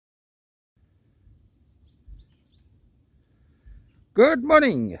Good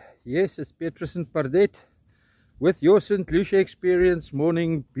morning. Yes, it's Petrus and Pardet with your St. Lucia Experience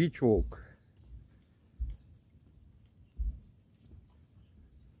morning beach walk.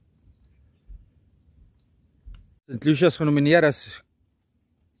 St. Lucia is genomineer as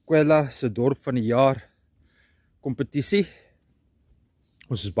Kwela se dorp van die jaar kompetisie.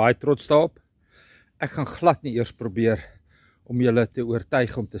 Ons is baie trots daarop. Ek gaan glad nie eers probeer om julle te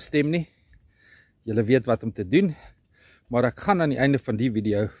oortuig om te stem nie. Julle weet wat om te doen. Maar ek gaan aan die einde van die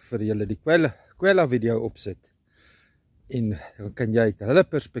video vir julle die Kwela video opsit. En dan kan jy uit hulle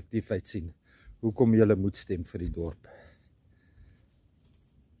perspektief uit sien hoekom julle moet stem vir die dorp.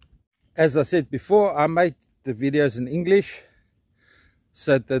 As I said before, I made the videos in English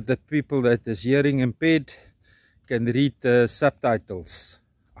so that the people that is hearing impaired can read the subtitles.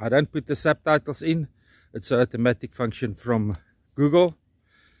 I don't put the subtitles in. It's an automatic function from Google,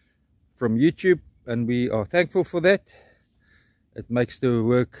 from YouTube, and we are thankful for that. It makes the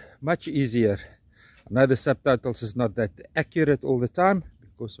work much easier. I know the subtitles is not that accurate all the time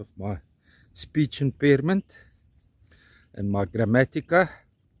because of my speech impairment and my grammatica,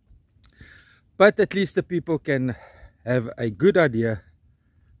 but at least the people can have a good idea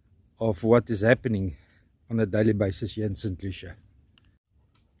of what is happening on a daily basis here in St. Lucia.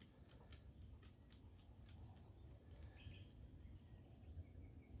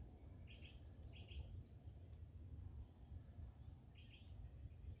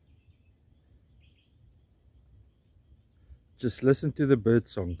 Just listen to the bird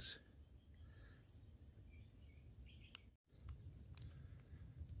songs.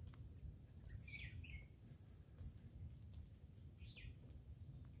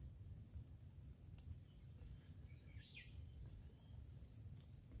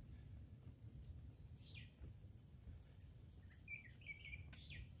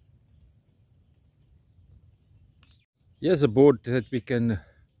 Here's a board that we can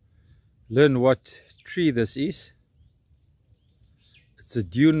learn what tree this is. It's a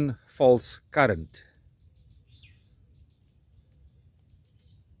dune false currant.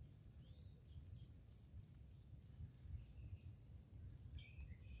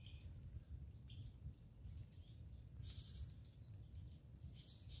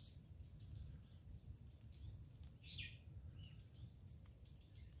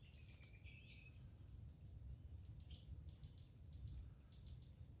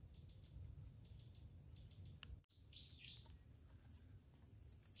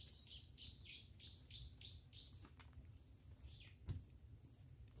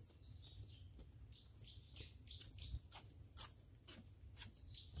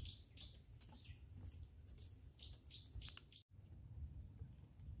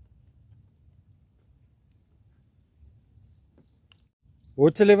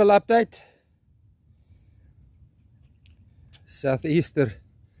 Water level update. Southeaster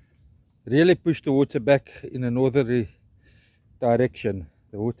really pushed the water back in a northerly direction.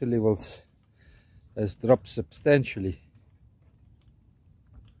 The water levels has dropped substantially.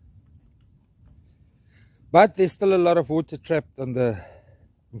 But there's still a lot of water trapped on the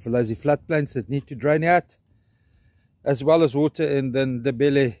Mvulazi floodplains that need to drain out, as well as water in the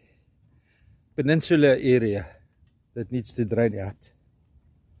KwaNdibele peninsula area that needs to drain out.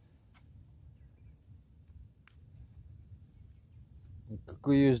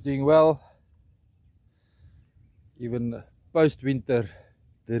 Kikuyu is doing well. Even post-winter,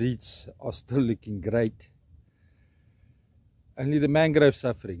 the reeds are still looking great. Only the mangrove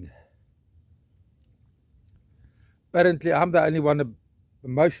suffering. Apparently, I'm the only one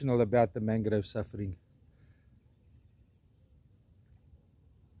emotional about the mangrove suffering.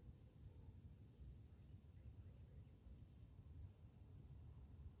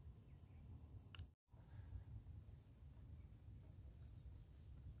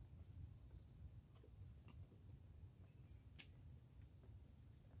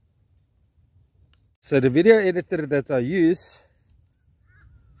 So the video editor that I use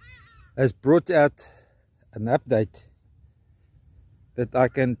has brought out an update that I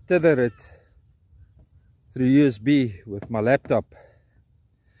can tether it through USB with my laptop,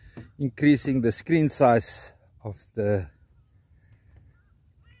 increasing the screen size of the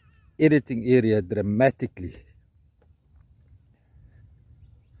editing area dramatically.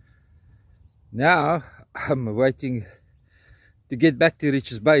 Now I'm waiting to get back to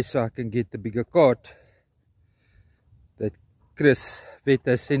Richards Bay so I can get the bigger cart that Chris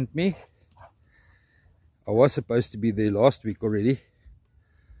Veta sent me. I was supposed to be there last week already,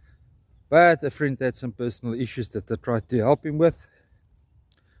 but a friend had some personal issues that I tried to help him with.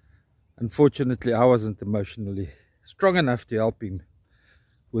 Unfortunately, I wasn't emotionally strong enough to help him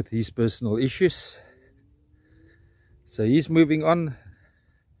with his personal issues. So he's moving on,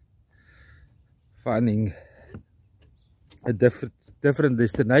 finding a different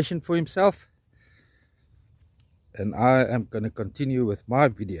destination for himself, and I am going to continue with my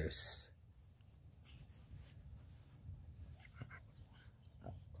videos.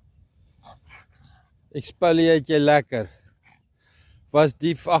 Exfoliate jy lekker. Was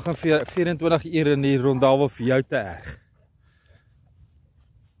die 24 uur in die rondawel vir jou te erg?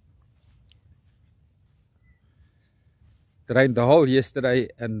 It rained the whole yesterday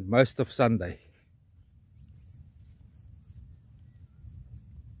and most of Sunday.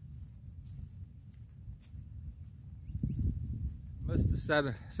 Missed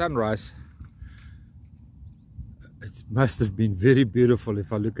the sunrise. It must have been very beautiful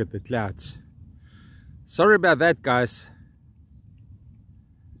if I look at the clouds. Sorry about that, guys.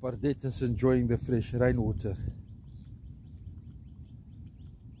 Bardet is enjoying the fresh rainwater.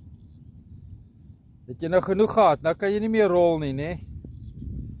 Het jy nou genoeg gehad? Nou kan jy nie meer rol nie, né?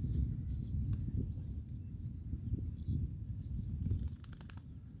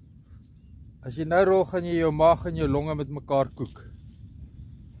 As jy nou rol, gaan jy jou maag en jou longe met mekaar koek.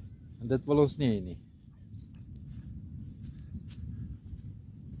 En dit wil ons nie hê nie.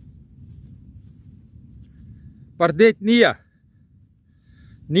 Bardet, nee.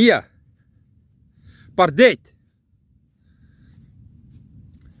 Nee. Bardet.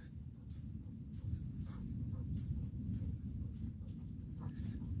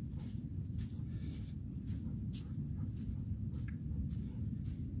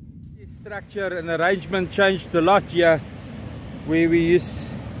 Structure and arrangement changed a lot here where we used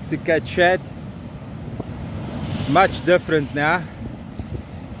to catch shad. It's much different now.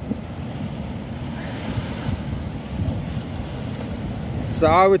 So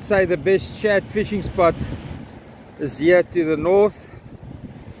I would say the best shad fishing spot is here to the north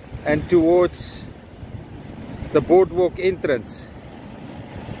and towards the boardwalk entrance.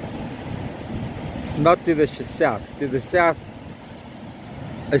 Not to the south. To the south,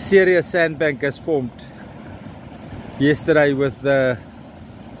 a serious sandbank has formed yesterday with the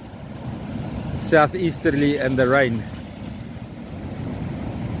southeasterly and the rain.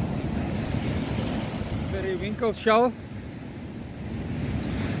 Very winkle shell.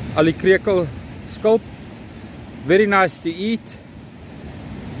 Alikrekel sculp, very nice to eat,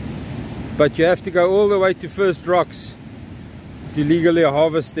 but you have to go all the way to First Rocks to legally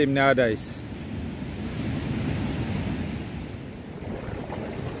harvest them nowadays.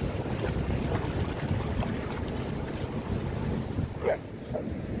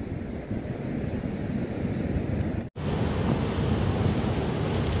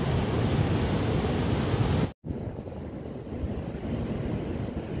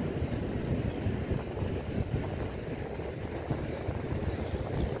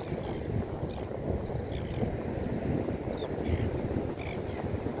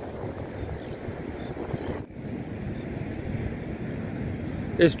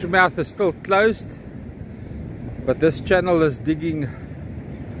 Estuary mouth is still closed, but this channel is digging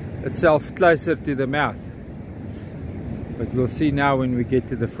itself closer to the mouth. But we'll see now when we get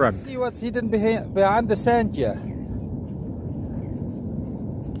to the front. See what's hidden behind the sand here.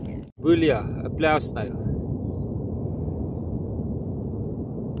 Bulia, a plough snail.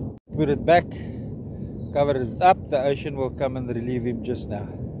 Put it back, cover it up, the ocean will come and relieve him just now.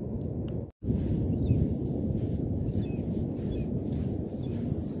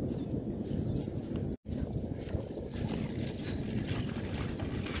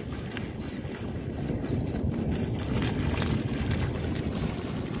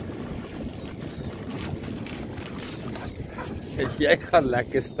 Jy gaan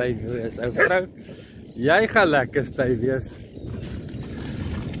lekker styf wees, ou vrou. Jy gaan lekker styf wees.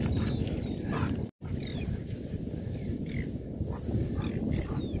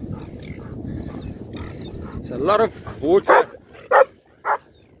 There's a lot of water.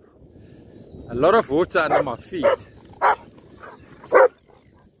 A lot of water under my feet.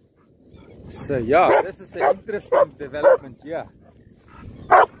 So yeah, this is an interesting development here.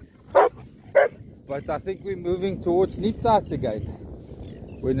 But I think we're moving towards neap tide again.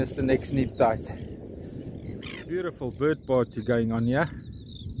 When is the next neap tide? Beautiful bird party going on here.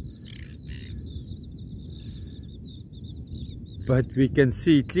 But we can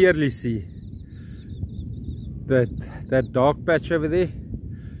see, clearly see, that dark patch over there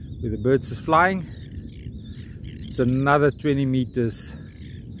where the birds is flying. It's another 20 meters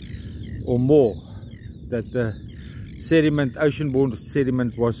or more that the sediment, ocean-borne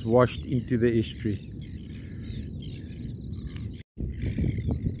sediment, was washed into the estuary.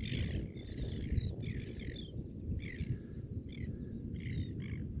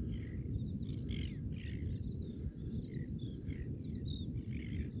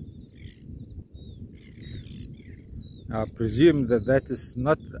 I presume that that is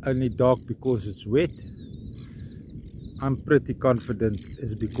not only dark because it's wet. I'm pretty confident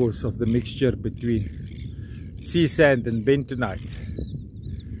it's because of the mixture between sea sand and bentonite.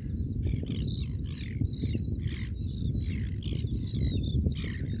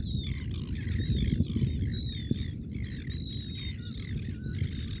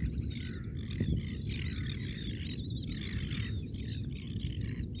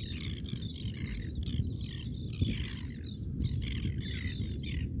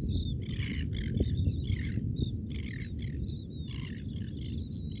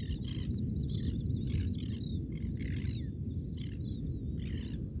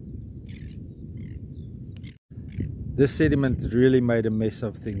 This sediment really made a mess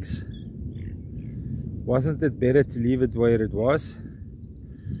of things. Wasn't it better to leave it where it was?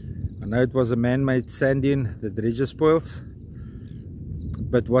 I know it was a man-made sand dune, the dredger spoils.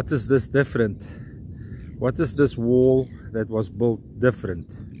 But what is this different? What is this wall that was built different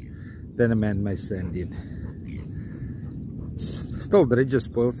than a man-made sand dune? Still dredger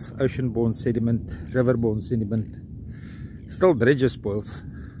spoils, ocean-borne sediment, river-borne sediment. Still dredger spoils.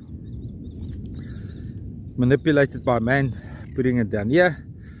 Manipulated by man putting it down here,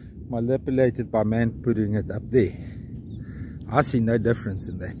 manipulated by man putting it up there. I see no difference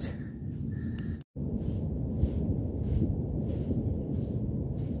in that.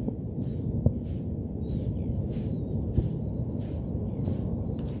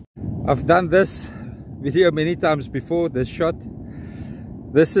 I've done this video many times before, this shot.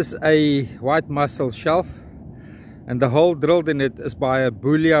 This is a white mussel shelf, and the hole drilled in it is by a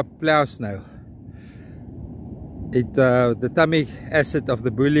Boulia plough snail. The tummy acid of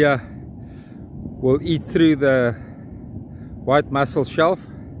the Boulia will eat through the white mussel shelf,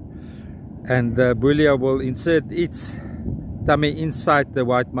 and the Boulia will insert its tummy inside the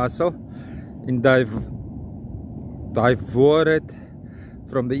white mussel and devour it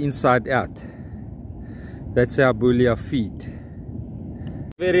from the inside out. That's how Boulia feed.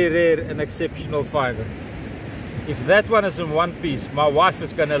 Very rare and exceptional fiber. If that one is in one piece, my wife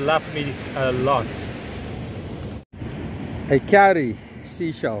is gonna love me a lot. A cowrie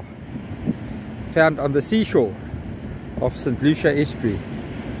seashell found on the seashore of St. Lucia Estuary.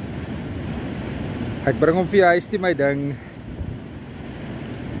 Ek bring hom vir jou huis toe, my ding.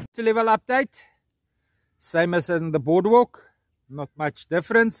 To level update, same as in the boardwalk, not much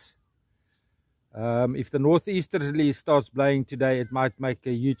difference. If the northeasterly starts blowing today, it might make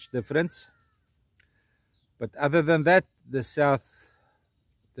a huge difference. But other than that, the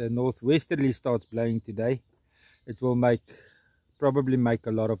northwesterly starts blowing today, it will probably make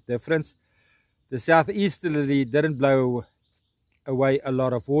a lot of difference. The southeasterly didn't blow away a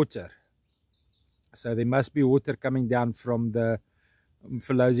lot of water, so there must be water coming down from the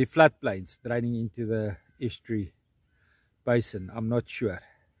Mfolozi floodplains draining into the estuary basin. I'm not sure.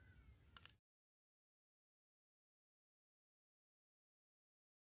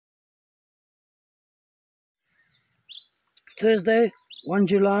 Thursday, 1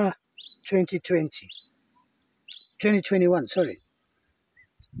 July 2021, sorry.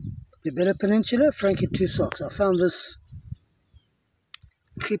 Ndebele Peninsula, Frankie 2 socks. I found this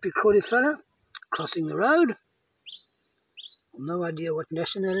creepy crawly fella crossing the road. No idea what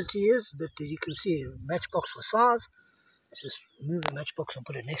nationality he is, but you can see a matchbox for size. Let's just remove the matchbox and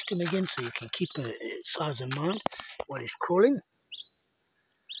put it next to him again so you can keep size in mind while he's crawling.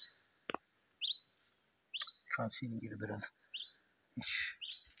 Try and see if we can get a bit of ish.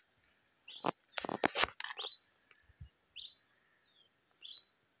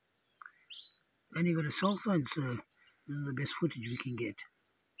 Only got a cell phone, so this is the best footage we can get.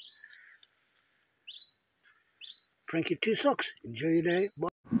 Frankie 2 socks. Enjoy your day. Bye.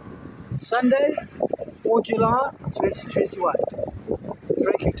 Sunday, 4 July 2021.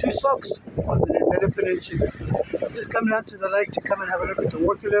 Frankie 2 socks on the Ndebele Peninsula. I'm just coming out to the lake to come and have a look at the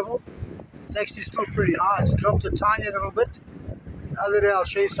water level. It's actually still pretty high. It's dropped a tiny little bit. The other day I'll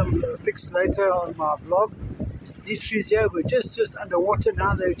show you some pics later on my blog. These trees here were just underwater.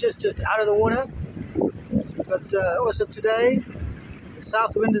 Now they're just out of the water. But also today, the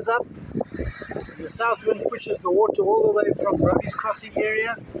south wind is up. The south wind pushes the water all the way from Brody's crossing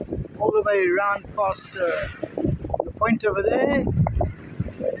area, all the way around past the point over there, and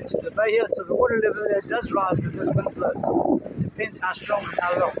into the bay here. So the water level there does rise with this wind blows. It depends how strong and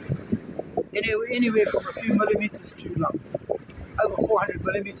how long. Anywhere from a few millimeters to like over 400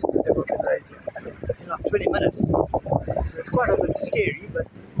 millimeters the level can raise here in like 20 minutes. So it's quite a bit scary, but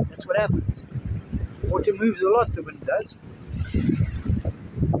that's what happens. Water moves a lot, the wind does.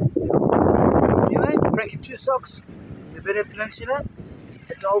 Anyway, Frankie 2 socks, the Ndebele Peninsula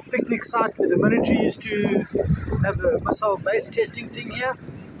at the old picnic site where the military used to have a missile base testing thing here.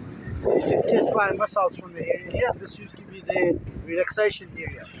 They used to test fire missiles from the area here. This used to be their relaxation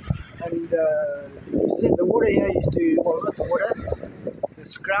area. And the water here used to, well, not the water,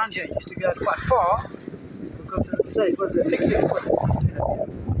 this ground here used to go quite far, because as I say, it was a picnic spot we used to have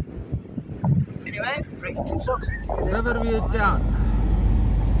here. Anyway, Frankie Two Socks. Riverview Town.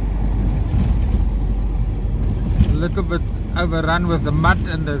 A little bit overrun with the mud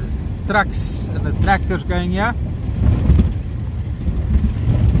and the trucks and the tractors going here.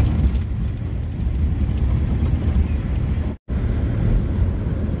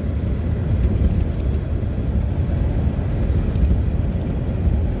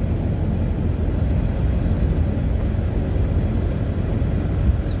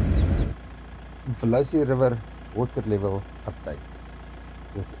 Veloci River water level update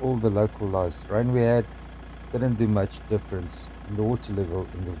with all the local lows. Rain we had didn't do much difference in the water level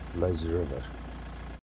in the Veloci River.